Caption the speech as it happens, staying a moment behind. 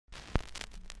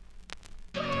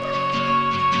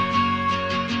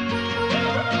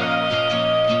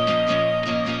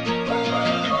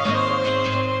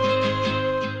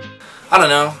I don't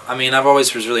know. I mean, I've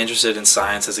always was really interested in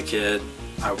science as a kid.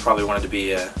 I probably wanted to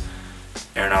be an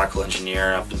aeronautical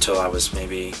engineer up until I was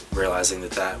maybe realizing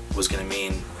that that was going to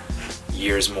mean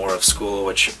years more of school,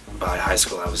 which by high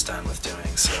school I was done with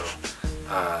doing. So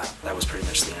that was pretty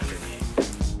much the end for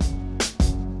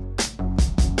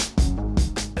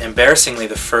me. Embarrassingly,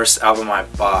 the first album I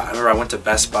bought, I remember I went to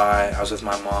Best Buy, I was with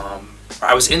my mom.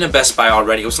 I was into Best Buy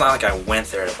already. It was not like I went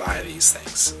there to buy these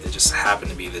things. It just happened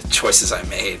to be the choices I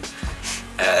made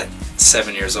at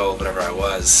 7 years old, whatever I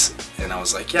was. And I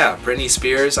was like, yeah, Britney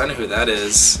Spears, I know who that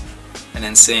is. And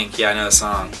NSYNC, yeah, I know the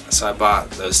song. So I bought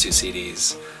those 2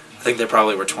 CDs. I think they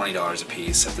probably were $20 a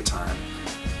piece at the time.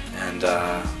 And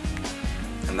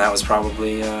that was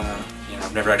probably, you know,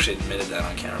 I've never actually admitted that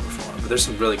on camera before. But there's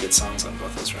some really good songs on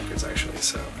both those records, actually.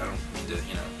 So I don't mean to,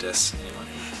 you know, diss anyone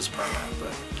who was part of that,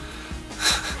 but...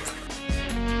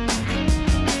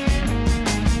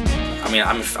 I mean,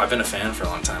 I've been a fan for a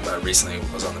long time, but I recently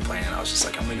was on the plane and I was just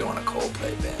like, I'm gonna go on a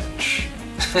Coldplay binge.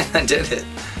 I did it,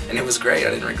 and it was great. I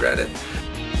didn't regret it.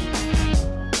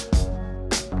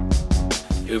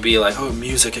 It would be like, oh,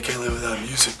 music, I can't live without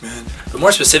music, man. But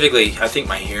more specifically, I think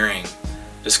my hearing,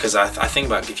 just because I think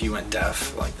about if you went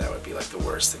deaf, like that would be like the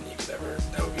worst thing you could ever,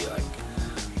 that would be like,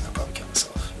 I'd probably kill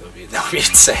myself. That would be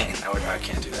insane. I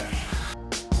can't do that.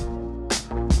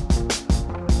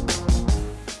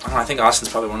 I think Austin's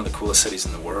probably one of the coolest cities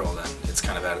in the world, and it's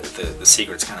kind of out. The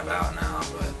secret's kind of out now,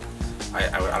 but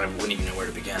I wouldn't even know where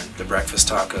to begin. The breakfast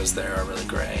tacos there are really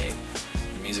great.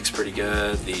 The music's pretty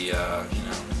good. The you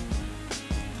know,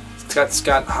 it's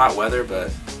got hot weather,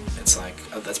 but it's like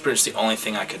that's pretty much the only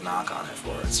thing I could knock on it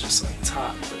for. It's just like it's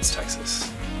hot, but it's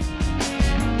Texas.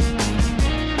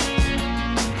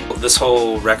 This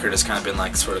whole record has kind of been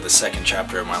like sort of the second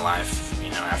chapter of my life.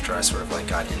 You know, after I sort of like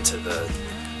got into the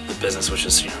business, which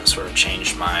has, you know, sort of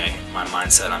changed my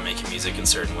mindset on making music in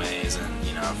certain ways, and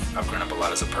you know, I've grown up a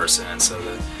lot as a person, and so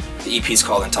the EP is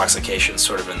called Intoxication,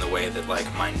 sort of in the way that like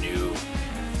my new,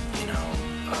 you know,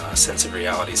 sense of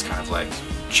reality is kind of like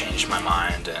changed my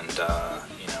mind, and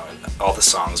you know, and all the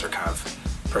songs are kind of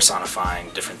personifying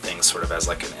different things, sort of as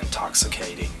like an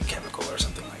intoxicating chemical or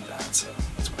something like that. So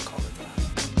that's why I called it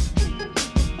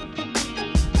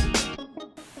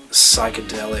that.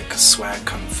 Psychedelic swag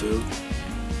kung fu.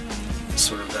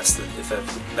 Sort of that's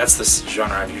the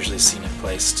genre I've usually seen it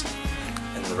placed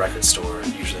in the record store.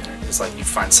 Usually it's like you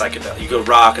find psychedelic, you go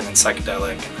rock and then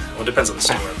psychedelic, and well, it depends on the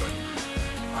store, but